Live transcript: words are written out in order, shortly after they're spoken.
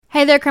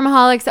Hey there,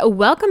 Crimeaholics.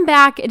 Welcome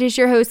back. It is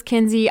your host,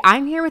 Kinsey.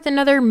 I'm here with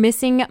another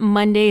Missing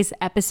Mondays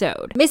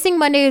episode. Missing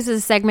Mondays is a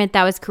segment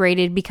that was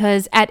created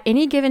because at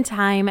any given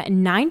time,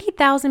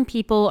 90,000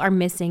 people are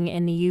missing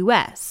in the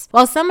U.S.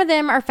 While some of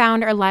them are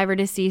found alive or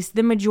deceased,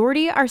 the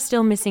majority are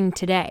still missing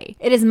today.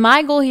 It is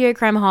my goal here at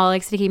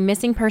Crimeaholics to keep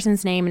missing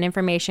persons' name and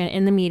information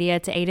in the media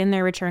to aid in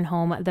their return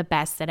home the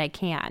best that I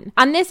can.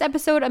 On this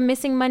episode of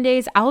Missing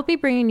Mondays, I will be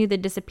bringing you the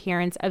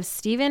disappearance of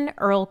Stephen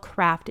Earl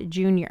Kraft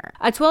Jr.,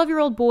 a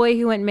 12-year-old boy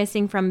who went missing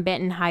from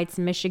Benton Heights,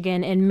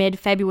 Michigan in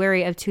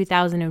mid-February of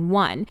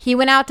 2001. He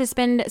went out to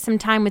spend some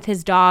time with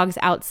his dogs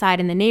outside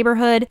in the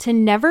neighborhood to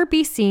never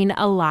be seen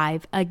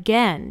alive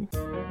again.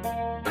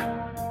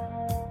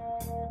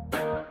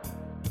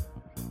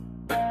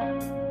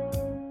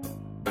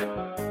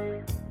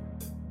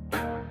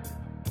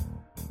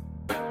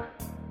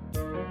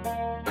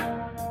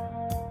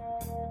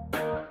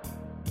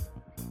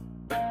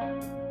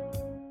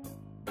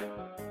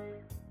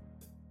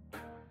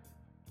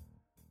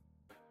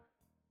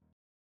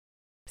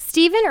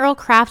 Stephen Earl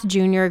Kraft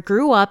Jr.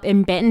 grew up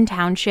in Benton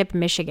Township,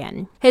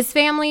 Michigan. His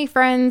family,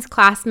 friends,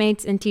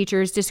 classmates, and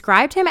teachers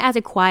described him as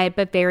a quiet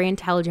but very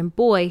intelligent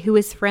boy who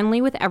was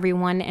friendly with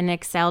everyone and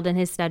excelled in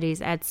his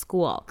studies at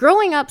school.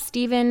 Growing up,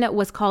 Stephen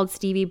was called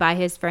Stevie by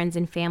his friends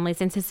and family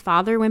since his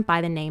father went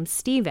by the name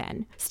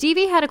Stephen.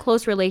 Stevie had a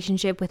close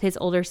relationship with his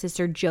older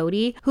sister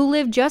Jody, who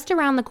lived just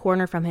around the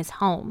corner from his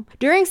home.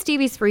 During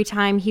Stevie's free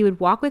time, he would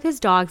walk with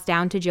his dogs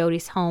down to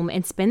Jody's home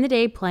and spend the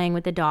day playing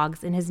with the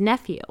dogs and his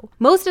nephew.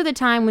 Most of the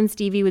time when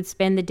Stevie would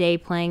spend the day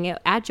playing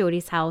at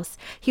Jody's house,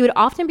 he would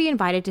often be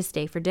invited to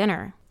stay for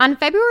dinner. On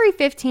February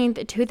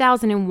 15th,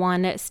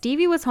 2001,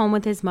 Stevie was home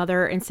with his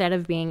mother instead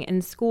of being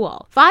in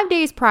school. 5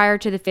 days prior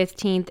to the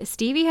 15th,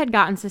 Stevie had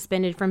gotten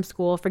suspended from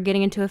school for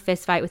getting into a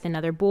fistfight with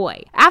another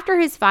boy. After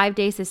his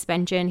 5-day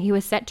suspension, he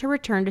was set to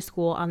return to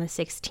school on the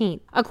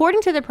 16th.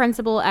 According to the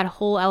principal at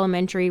Hull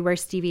Elementary, where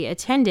Stevie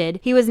attended,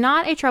 he was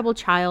not a troubled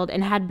child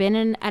and had been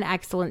an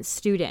excellent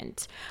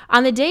student.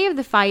 On the day of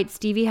the fight,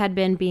 Stevie had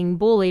been being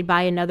bullied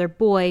by another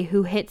boy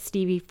who hit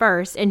Stevie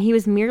first, and he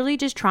was merely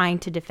just trying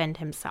to defend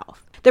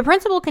himself. The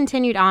principal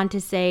continued on to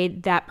say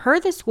that per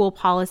the school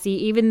policy,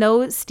 even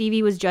though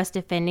Stevie was just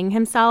defending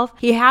himself,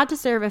 he had to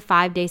serve a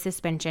 5-day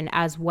suspension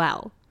as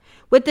well.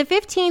 With the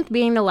 15th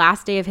being the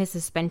last day of his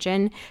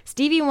suspension,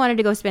 Stevie wanted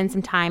to go spend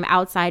some time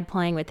outside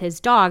playing with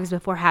his dogs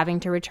before having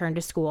to return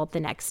to school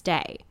the next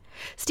day.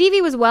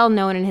 Stevie was well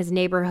known in his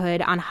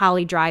neighborhood on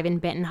Holly Drive in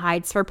Benton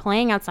Heights for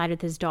playing outside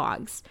with his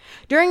dogs.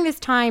 During this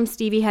time,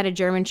 Stevie had a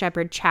German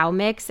Shepherd Chow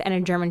mix and a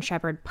German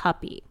Shepherd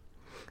puppy.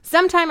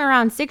 Sometime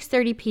around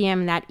 6:30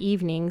 p.m. that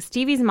evening,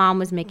 Stevie's mom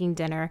was making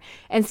dinner,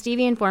 and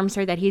Stevie informs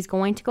her that he's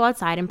going to go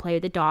outside and play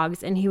with the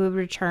dogs and he would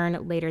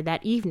return later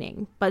that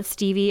evening. But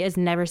Stevie is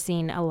never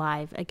seen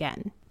alive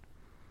again.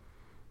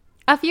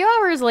 A few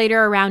hours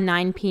later, around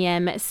 9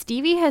 p.m.,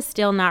 Stevie has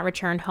still not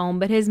returned home,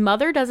 but his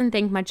mother doesn't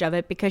think much of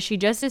it because she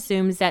just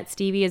assumes that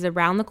Stevie is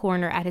around the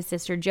corner at his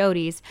sister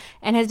Jody's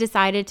and has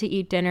decided to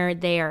eat dinner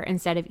there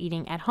instead of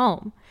eating at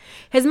home.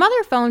 His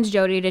mother phones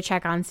Jody to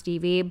check on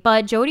Stevie,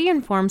 but Jody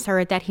informs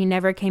her that he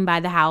never came by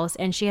the house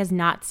and she has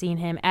not seen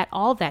him at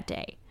all that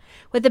day.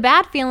 With a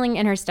bad feeling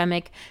in her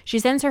stomach, she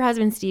sends her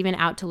husband Stephen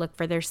out to look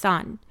for their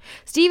son.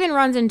 Stephen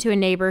runs into a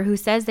neighbor who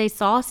says they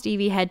saw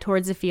Stevie head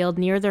towards the field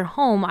near their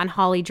home on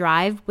Holly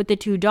Drive with the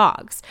 2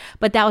 dogs,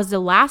 but that was the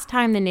last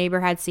time the neighbor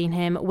had seen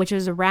him, which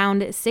was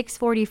around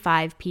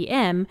 6:45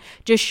 p.m.,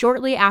 just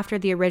shortly after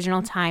the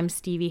original time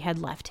Stevie had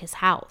left his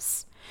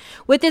house.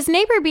 With this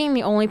neighbor being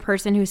the only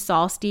person who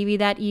saw Stevie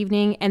that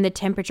evening and the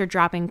temperature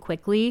dropping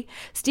quickly,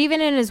 Stephen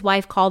and his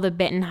wife call the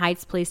Benton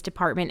Heights Police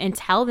Department and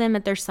tell them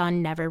that their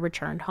son never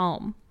returned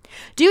home.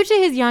 Due to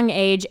his young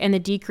age and the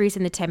decrease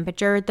in the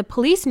temperature, the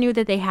police knew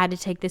that they had to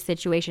take the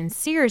situation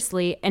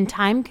seriously and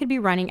time could be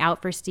running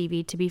out for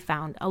Stevie to be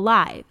found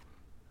alive.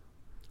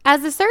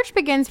 As the search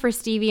begins for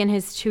Stevie and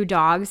his 2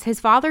 dogs,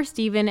 his father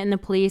Stephen and the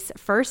police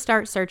first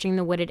start searching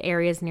the wooded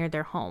areas near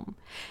their home.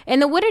 In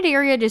the wooded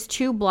area just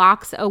 2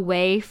 blocks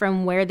away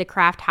from where the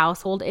Kraft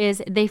household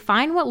is, they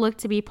find what looked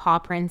to be paw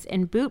prints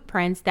and boot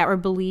prints that were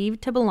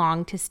believed to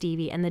belong to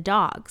Stevie and the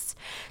dogs.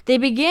 They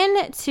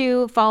begin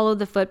to follow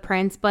the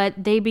footprints,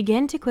 but they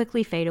begin to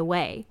quickly fade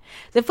away.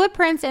 The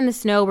footprints in the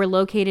snow were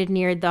located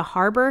near the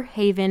Harbor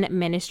Haven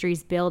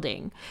Ministries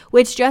building,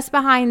 which just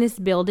behind this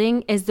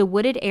building is the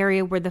wooded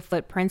area where the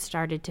footprints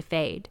started to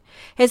fade.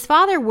 His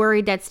father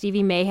worried that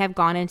Stevie may have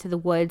gone into the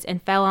woods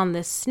and fell on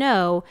the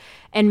snow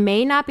and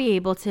may not be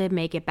able to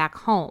make it back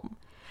home.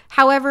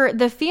 However,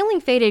 the feeling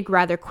faded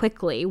rather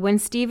quickly when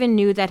Stephen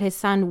knew that his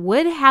son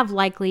would have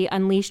likely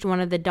unleashed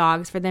one of the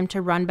dogs for them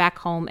to run back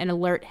home and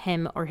alert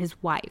him or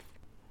his wife.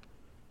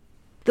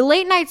 The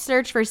late-night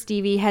search for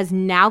Stevie has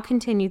now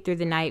continued through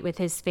the night with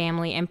his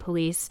family and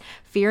police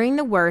fearing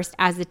the worst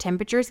as the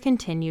temperatures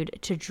continued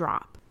to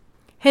drop.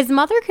 His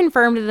mother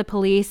confirmed to the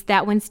police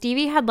that when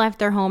Stevie had left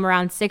their home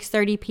around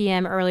 6:30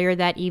 p.m. earlier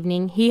that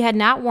evening, he had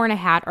not worn a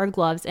hat or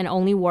gloves and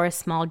only wore a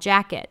small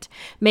jacket,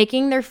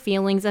 making their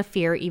feelings of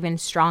fear even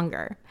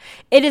stronger.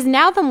 It is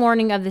now the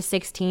morning of the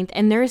 16th,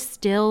 and there is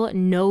still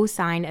no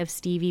sign of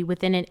Stevie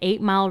within an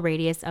 8-mile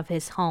radius of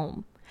his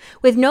home.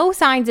 With no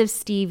signs of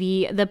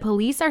Stevie, the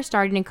police are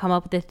starting to come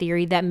up with the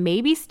theory that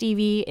maybe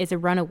Stevie is a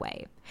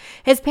runaway.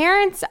 His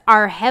parents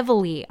are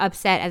heavily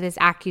upset at this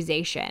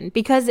accusation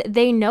because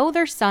they know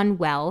their son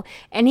well,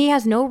 and he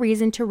has no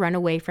reason to run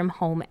away from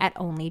home at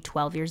only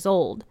 12 years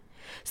old.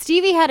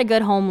 Stevie had a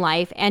good home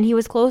life, and he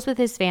was close with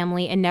his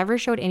family and never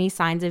showed any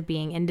signs of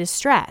being in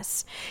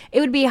distress. It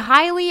would be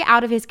highly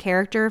out of his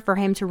character for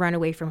him to run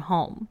away from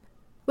home.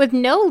 With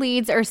no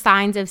leads or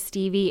signs of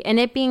Stevie, and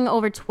it being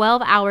over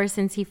 12 hours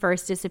since he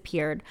first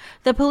disappeared,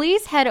 the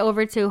police head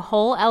over to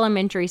Hull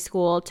Elementary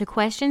School to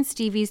question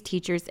Stevie's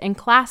teachers and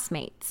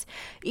classmates.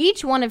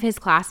 Each one of his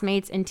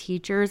classmates and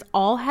teachers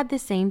all had the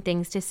same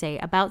things to say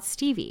about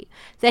Stevie,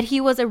 that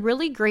he was a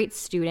really great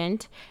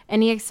student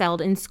and he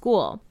excelled in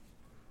school.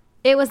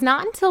 It was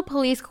not until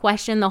police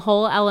questioned the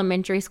Hull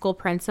Elementary School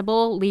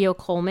principal, Leo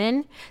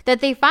Coleman, that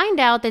they find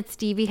out that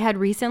Stevie had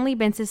recently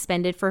been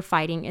suspended for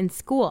fighting in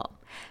school.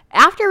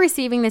 After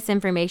receiving this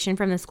information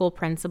from the school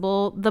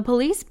principal, the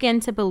police began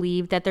to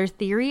believe that their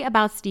theory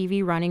about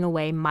Stevie running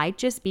away might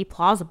just be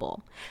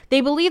plausible. They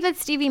believe that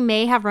Stevie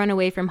may have run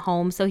away from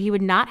home so he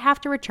would not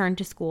have to return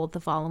to school the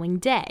following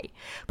day.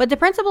 But the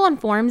principal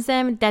informs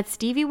them that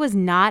Stevie was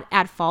not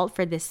at fault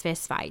for this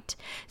fistfight.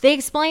 They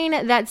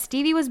explain that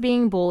Stevie was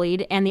being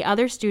bullied and the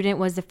other student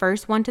was the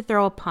first one to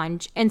throw a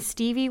punch, and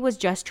Stevie was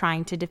just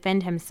trying to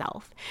defend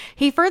himself.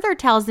 He further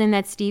tells them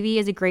that Stevie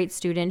is a great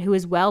student who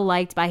is well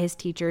liked by his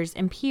teachers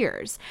and peers.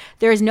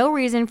 There is no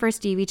reason for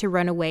Stevie to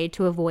run away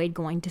to avoid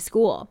going to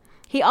school.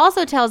 He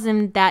also tells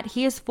him that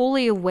he is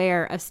fully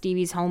aware of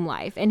Stevie's home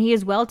life and he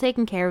is well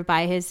taken care of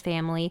by his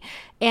family,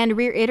 and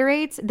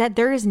reiterates that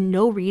there is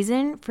no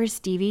reason for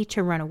Stevie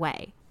to run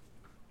away.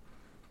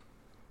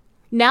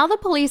 Now the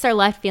police are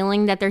left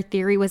feeling that their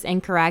theory was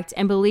incorrect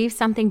and believe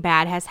something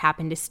bad has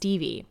happened to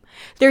Stevie.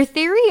 Their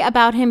theory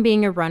about him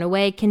being a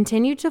runaway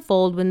continued to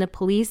fold when the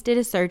police did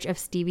a search of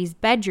Stevie's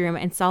bedroom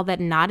and saw that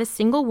not a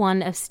single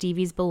one of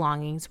Stevie's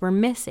belongings were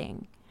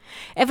missing.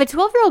 If a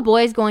 12-year-old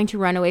boy is going to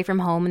run away from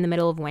home in the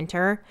middle of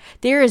winter,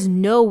 there is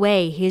no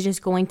way he's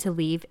just going to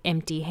leave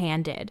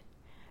empty-handed.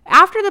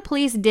 After the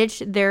police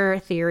ditched their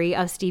theory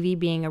of Stevie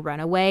being a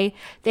runaway,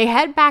 they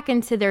head back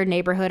into their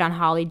neighborhood on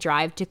Holly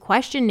Drive to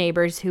question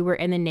neighbors who were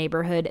in the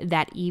neighborhood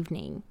that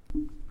evening.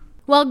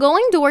 While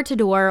going door to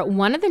door,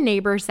 one of the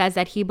neighbors says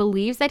that he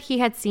believes that he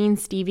had seen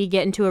Stevie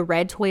get into a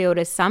red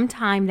Toyota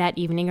sometime that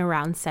evening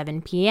around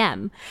 7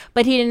 p.m.,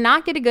 but he did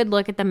not get a good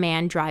look at the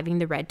man driving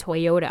the red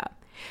Toyota.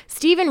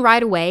 Stephen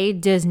right away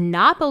does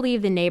not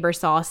believe the neighbor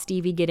saw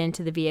Stevie get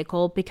into the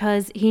vehicle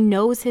because he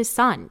knows his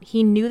son.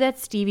 He knew that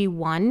Stevie,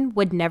 1,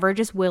 would never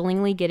just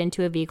willingly get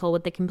into a vehicle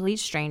with a complete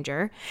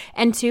stranger,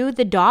 and 2,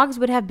 the dogs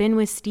would have been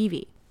with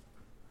Stevie.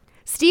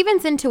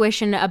 Stephen's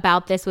intuition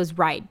about this was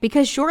right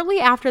because shortly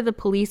after the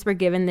police were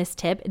given this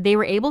tip, they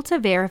were able to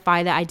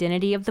verify the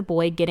identity of the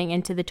boy getting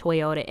into the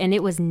Toyota, and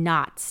it was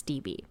not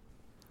Stevie.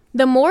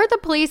 The more the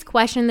police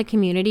questioned the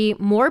community,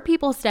 more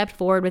people stepped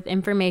forward with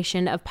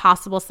information of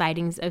possible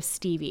sightings of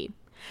Stevie.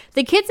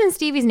 The kids in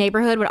Stevie's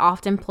neighborhood would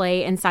often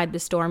play inside the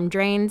storm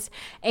drains,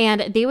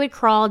 and they would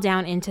crawl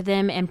down into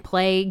them and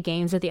play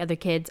games with the other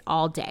kids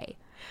all day.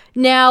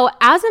 Now,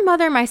 as a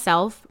mother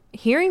myself,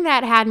 hearing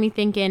that had me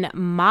thinking,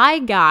 my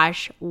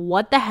gosh,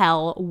 what the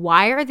hell?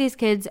 Why are these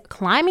kids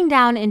climbing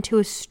down into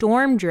a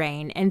storm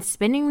drain and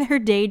spending their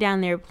day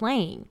down there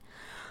playing?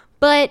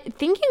 But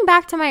thinking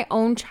back to my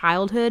own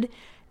childhood,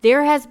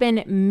 there has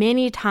been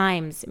many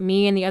times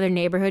me and the other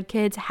neighborhood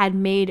kids had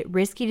made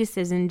risky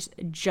decisions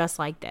just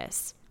like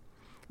this.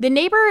 The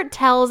neighbor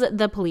tells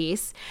the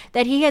police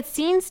that he had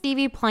seen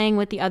Stevie playing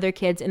with the other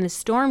kids in the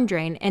storm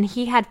drain, and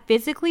he had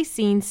physically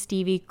seen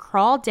Stevie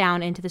crawl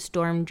down into the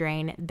storm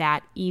drain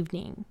that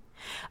evening.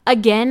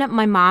 Again,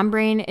 my mom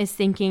brain is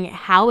thinking,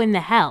 how in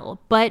the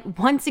hell? But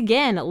once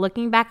again,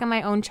 looking back at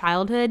my own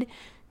childhood,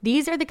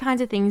 these are the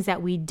kinds of things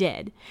that we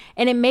did.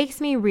 And it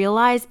makes me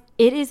realize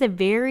it is a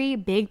very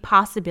big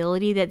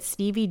possibility that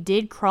Stevie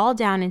did crawl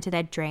down into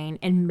that drain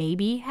and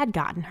maybe had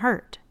gotten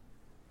hurt.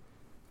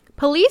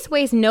 Police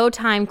waste no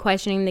time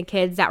questioning the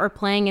kids that were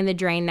playing in the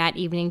drain that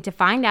evening to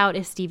find out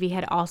if Stevie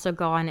had also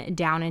gone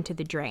down into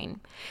the drain.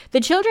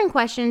 The children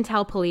questioned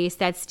tell police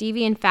that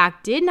Stevie in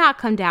fact did not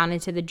come down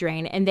into the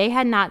drain and they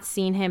had not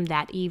seen him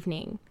that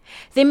evening.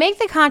 They make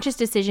the conscious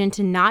decision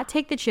to not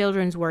take the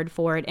children's word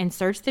for it and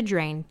search the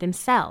drain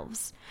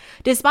themselves.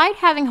 Despite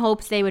having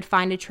hopes they would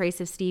find a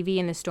trace of Stevie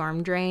in the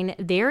storm drain,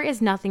 there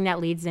is nothing that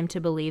leads them to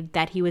believe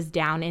that he was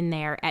down in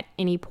there at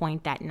any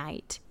point that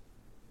night.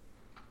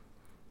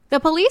 The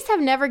police have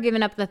never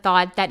given up the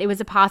thought that it was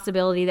a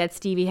possibility that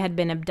Stevie had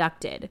been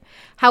abducted.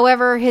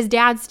 However, his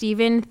dad,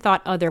 Stephen,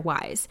 thought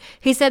otherwise.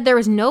 He said there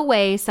was no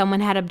way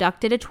someone had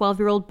abducted a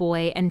 12-year-old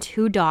boy and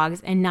 2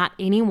 dogs and not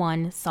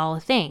anyone saw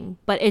a thing.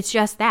 But it's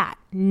just that.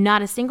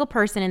 Not a single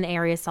person in the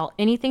area saw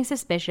anything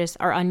suspicious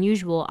or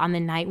unusual on the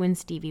night when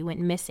Stevie went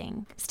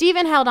missing.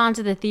 Stephen held on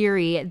to the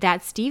theory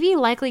that Stevie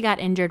likely got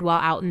injured while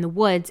out in the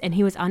woods and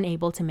he was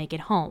unable to make it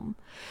home.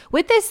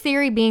 With this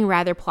theory being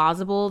rather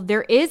plausible,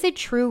 there is a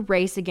true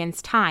race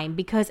against time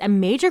because a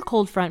major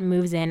cold front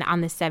moves in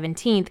on the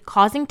 17th,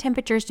 causing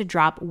temperatures to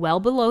drop well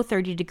below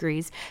 30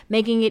 degrees,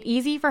 making it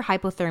easy for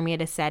hypothermia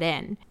to set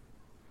in.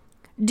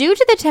 Due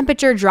to the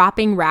temperature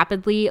dropping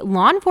rapidly,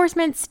 law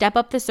enforcement step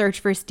up the search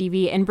for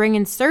Stevie and bring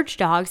in search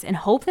dogs and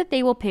hope that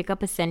they will pick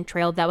up a scent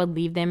trail that would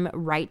lead them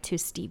right to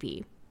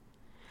Stevie.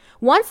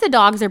 Once the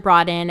dogs are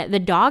brought in, the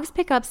dogs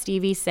pick up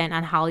Stevie's scent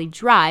on Holly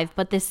Drive,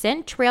 but the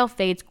scent trail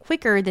fades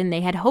quicker than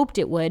they had hoped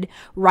it would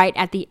right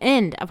at the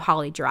end of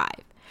Holly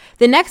Drive.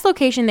 The next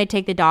location they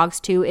take the dogs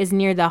to is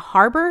near the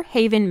Harbor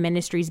Haven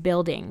Ministries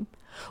building.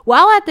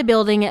 While at the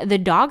building, the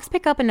dogs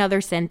pick up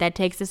another scent that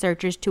takes the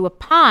searchers to a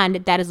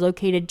pond that is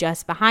located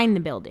just behind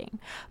the building.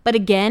 But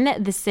again,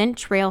 the scent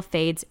trail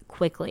fades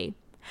quickly.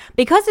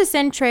 Because the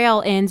scent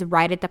trail ends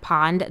right at the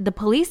pond, the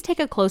police take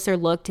a closer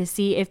look to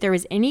see if there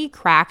was any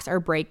cracks or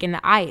break in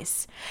the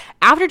ice.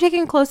 After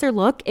taking a closer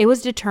look, it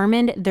was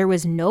determined there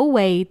was no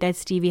way that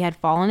Stevie had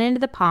fallen into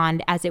the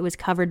pond as it was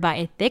covered by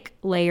a thick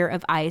layer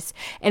of ice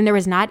and there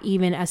was not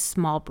even a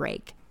small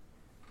break.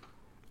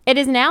 It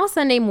is now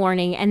Sunday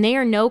morning and they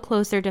are no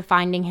closer to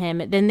finding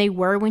him than they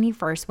were when he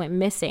first went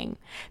missing.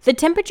 The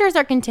temperatures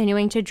are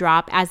continuing to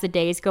drop as the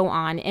days go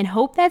on and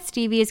hope that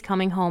Stevie is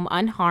coming home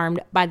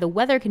unharmed by the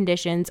weather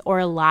conditions or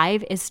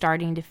alive is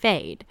starting to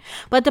fade.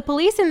 But the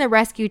police and the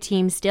rescue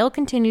team still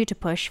continue to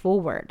push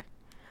forward.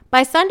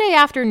 By Sunday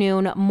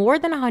afternoon, more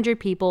than 100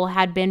 people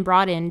had been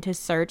brought in to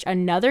search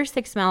another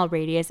 6-mile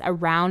radius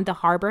around the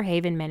Harbor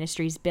Haven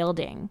Ministries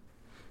building.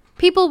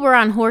 People were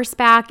on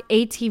horseback,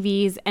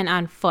 ATVs, and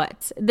on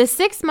foot. The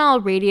 6-mile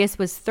radius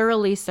was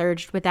thoroughly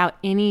searched without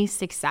any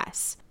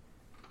success.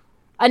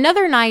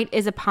 Another night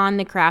is upon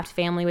the Kraft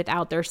family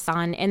without their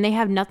son, and they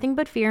have nothing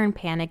but fear and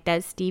panic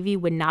that Stevie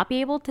would not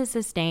be able to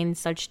sustain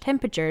such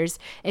temperatures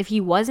if he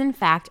was in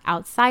fact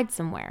outside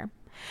somewhere.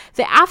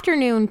 The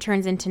afternoon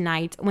turns into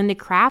night when the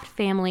Kraft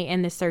family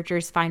and the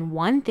searchers find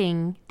one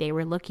thing they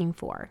were looking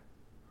for.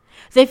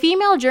 The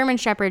female German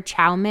Shepherd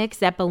Chow mix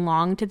that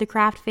belonged to the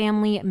Kraft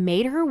family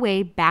made her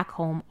way back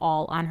home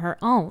all on her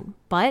own,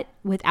 but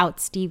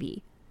without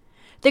Stevie.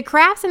 The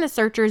Krafts and the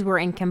searchers were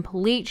in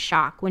complete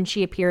shock when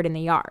she appeared in the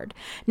yard.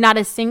 Not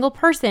a single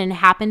person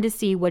happened to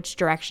see which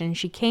direction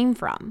she came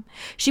from.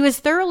 She was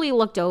thoroughly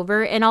looked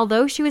over, and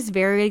although she was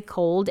very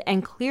cold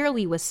and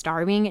clearly was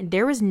starving,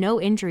 there was no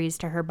injuries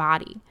to her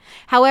body.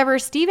 However,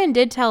 Stephen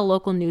did tell a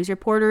local news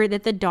reporter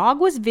that the dog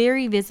was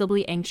very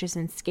visibly anxious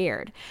and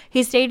scared.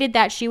 He stated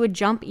that she would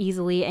jump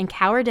easily and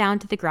cower down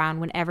to the ground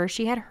whenever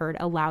she had heard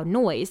a loud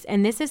noise,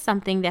 and this is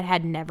something that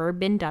had never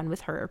been done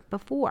with her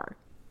before.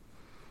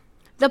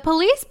 The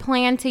police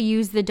plan to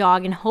use the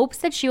dog in hopes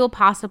that she will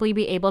possibly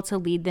be able to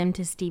lead them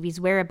to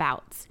Stevie's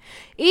whereabouts.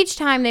 Each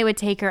time they would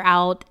take her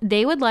out,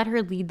 they would let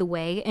her lead the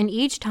way, and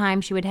each time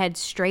she would head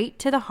straight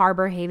to the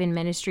Harbor Haven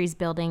Ministries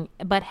building,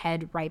 but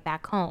head right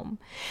back home.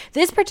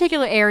 This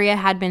particular area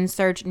had been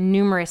searched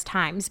numerous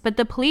times, but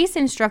the police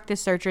instruct the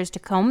searchers to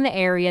comb the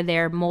area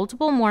there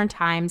multiple more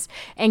times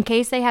in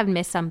case they have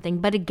missed something,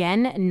 but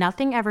again,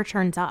 nothing ever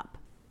turns up.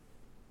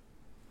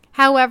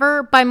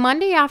 However, by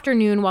Monday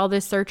afternoon, while the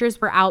searchers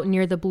were out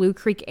near the Blue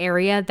Creek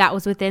area that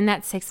was within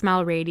that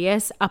 6-mile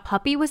radius, a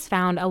puppy was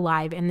found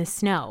alive in the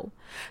snow.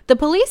 The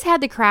police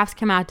had the Krafts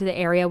come out to the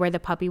area where the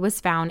puppy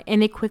was found,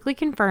 and they quickly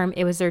confirmed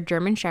it was their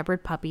German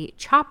Shepherd puppy,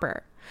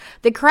 Chopper.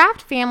 The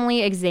Kraft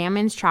family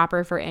examines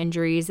Chopper for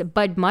injuries,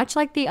 but much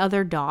like the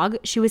other dog,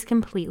 she was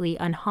completely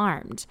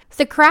unharmed.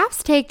 The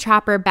Krafts take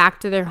Chopper back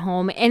to their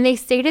home, and they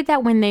stated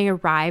that when they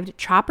arrived,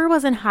 Chopper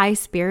was in high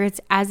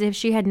spirits as if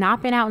she had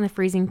not been out in the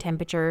freezing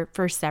temperature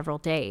for several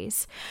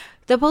days.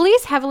 The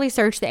police heavily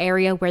searched the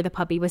area where the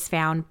puppy was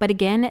found, but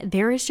again,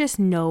 there is just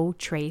no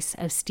trace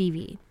of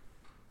Stevie.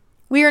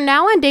 We are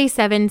now on day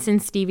 7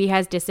 since Stevie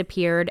has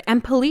disappeared,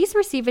 and police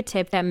receive a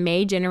tip that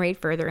may generate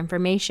further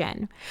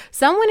information.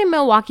 Someone in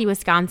Milwaukee,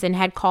 Wisconsin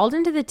had called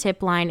into the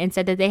tip line and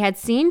said that they had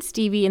seen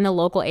Stevie in the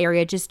local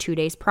area just 2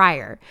 days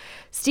prior.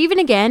 Stephen,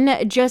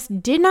 again,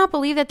 just did not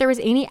believe that there was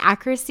any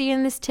accuracy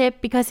in this tip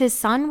because his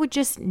son would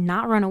just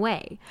not run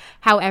away.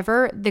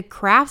 However, the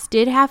Krafts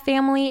did have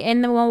family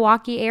in the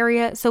Milwaukee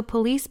area, so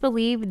police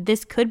believe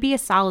this could be a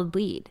solid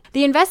lead.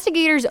 The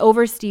investigators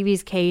over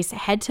Stevie's case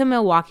head to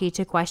Milwaukee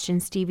to question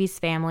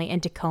Stevie's family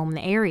and to comb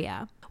the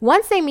area.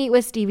 Once they meet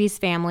with Stevie's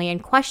family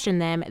and question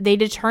them, they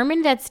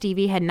determined that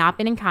Stevie had not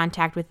been in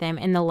contact with them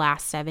in the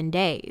last 7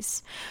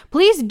 days.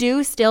 Police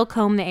do still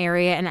comb the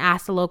area and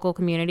ask the local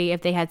community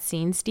if they had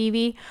seen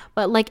Stevie,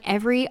 but like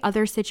every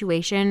other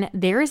situation,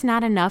 there is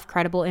not enough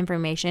credible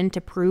information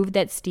to prove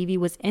that Stevie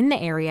was in the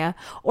area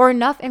or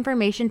enough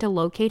information to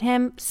locate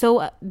him,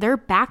 so they're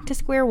back to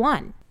square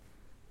one.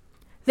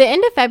 The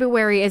end of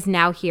February is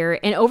now here,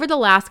 and over the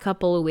last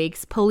couple of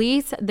weeks,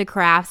 police, the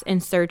Crafts,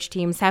 and search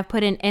teams have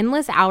put in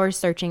endless hours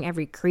searching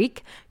every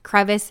creek,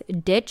 crevice,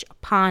 ditch,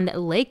 pond,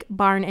 lake,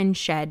 barn, and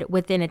shed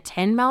within a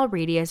 10-mile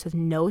radius with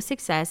no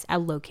success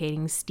at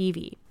locating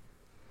Stevie.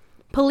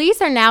 Police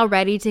are now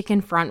ready to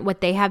confront what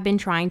they have been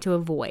trying to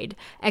avoid,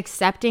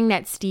 accepting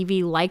that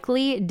Stevie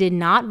likely did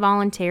not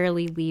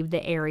voluntarily leave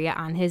the area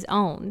on his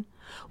own.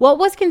 What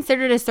was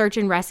considered a search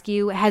and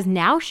rescue has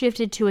now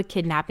shifted to a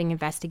kidnapping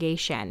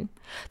investigation.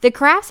 The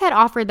Crafts had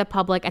offered the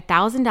public a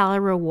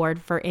 $1,000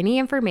 reward for any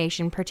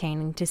information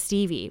pertaining to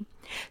Stevie.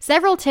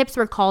 Several tips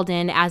were called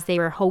in as they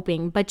were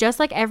hoping, but just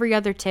like every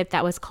other tip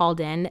that was called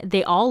in,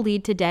 they all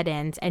lead to dead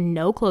ends and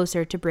no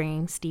closer to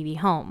bringing Stevie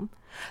home.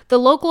 The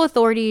local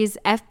authorities,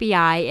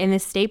 FBI, and the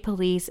state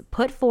police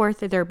put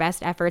forth their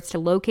best efforts to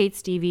locate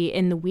Stevie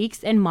in the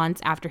weeks and months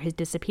after his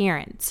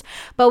disappearance,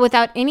 but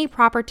without any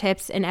proper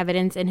tips and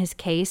evidence in his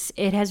case,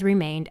 it has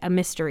remained a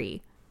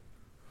mystery.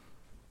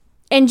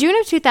 In June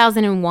of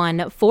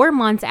 2001, 4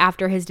 months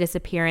after his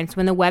disappearance,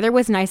 when the weather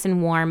was nice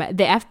and warm,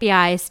 the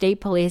FBI,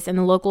 state police, and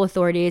the local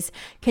authorities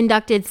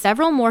conducted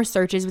several more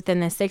searches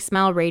within the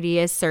 6-mile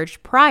radius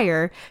search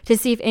prior to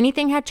see if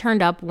anything had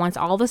turned up once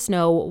all the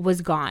snow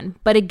was gone.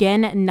 But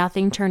again,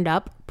 nothing turned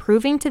up,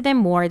 proving to them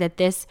more that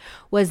this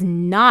was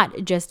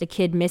not just a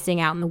kid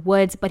missing out in the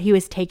woods, but he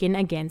was taken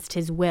against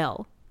his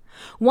will.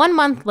 1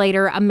 month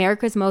later,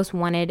 America's Most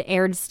Wanted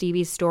aired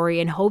Stevie's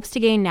story in hopes to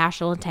gain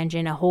national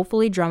attention and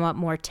hopefully drum up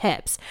more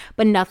tips,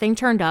 but nothing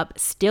turned up,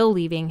 still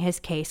leaving his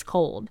case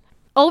cold.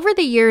 Over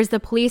the years, the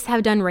police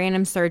have done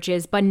random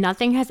searches, but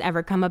nothing has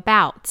ever come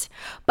about.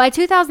 By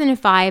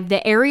 2005,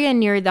 the area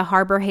near the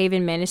Harbor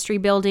Haven Ministry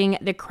building,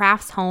 the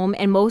Crafts home,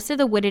 and most of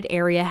the wooded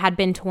area had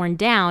been torn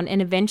down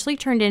and eventually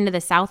turned into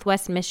the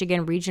Southwest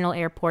Michigan Regional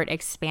Airport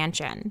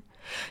expansion.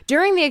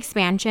 During the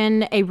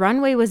expansion, a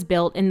runway was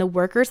built and the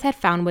workers had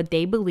found what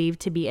they believed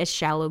to be a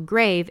shallow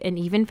grave and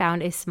even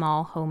found a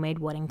small homemade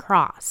wooden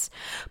cross.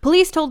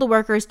 Police told the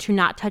workers to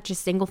not touch a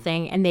single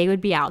thing and they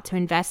would be out to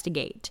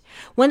investigate.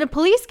 When the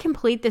police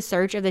complete the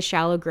search of the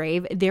shallow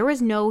grave, there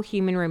was no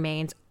human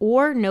remains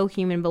or no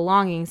human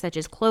belongings such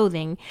as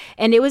clothing,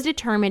 and it was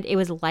determined it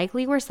was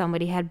likely where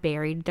somebody had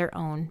buried their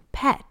own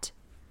pet.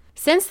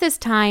 Since this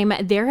time,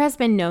 there has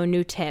been no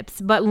new tips,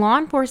 but law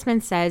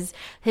enforcement says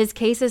his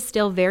case is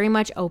still very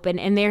much open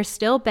and they are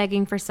still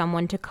begging for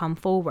someone to come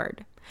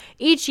forward.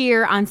 Each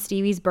year on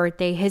Stevie's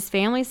birthday, his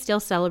family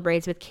still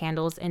celebrates with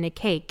candles and a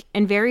cake,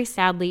 and very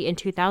sadly, in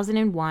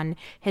 2001,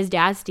 his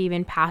dad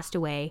Stephen passed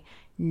away,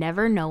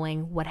 never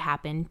knowing what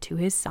happened to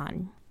his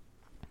son.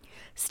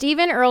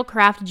 Stephen Earl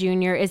Craft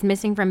Jr. is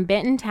missing from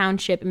Benton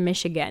Township,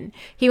 Michigan.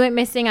 He went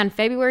missing on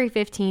February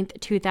 15,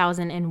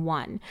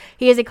 2001.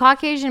 He is a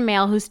Caucasian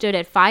male who stood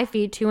at 5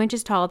 feet 2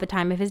 inches tall at the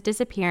time of his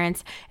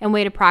disappearance and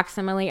weighed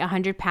approximately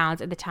 100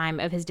 pounds at the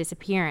time of his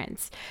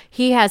disappearance.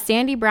 He has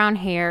sandy brown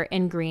hair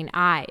and green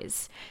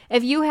eyes.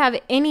 If you have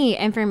any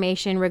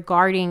information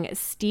regarding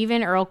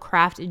Stephen Earl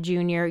Craft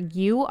Jr.,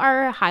 you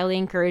are highly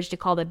encouraged to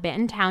call the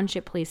Benton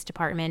Township Police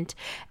Department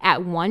at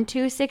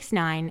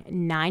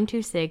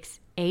 1-269-926-8221.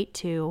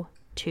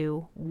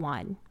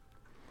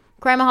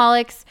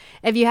 Crimeaholics,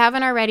 if you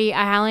haven't already,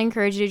 I highly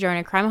encourage you to join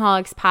a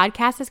Crimeaholics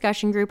podcast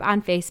discussion group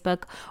on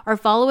Facebook or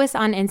follow us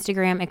on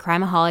Instagram at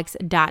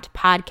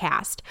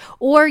crimeaholics.podcast.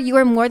 Or you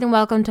are more than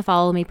welcome to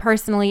follow me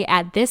personally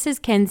at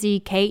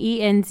thisiskenzie,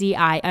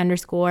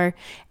 KENZI_,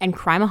 and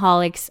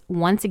Crimeaholics.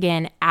 Once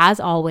again,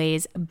 as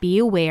always, be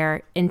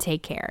aware and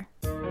take care.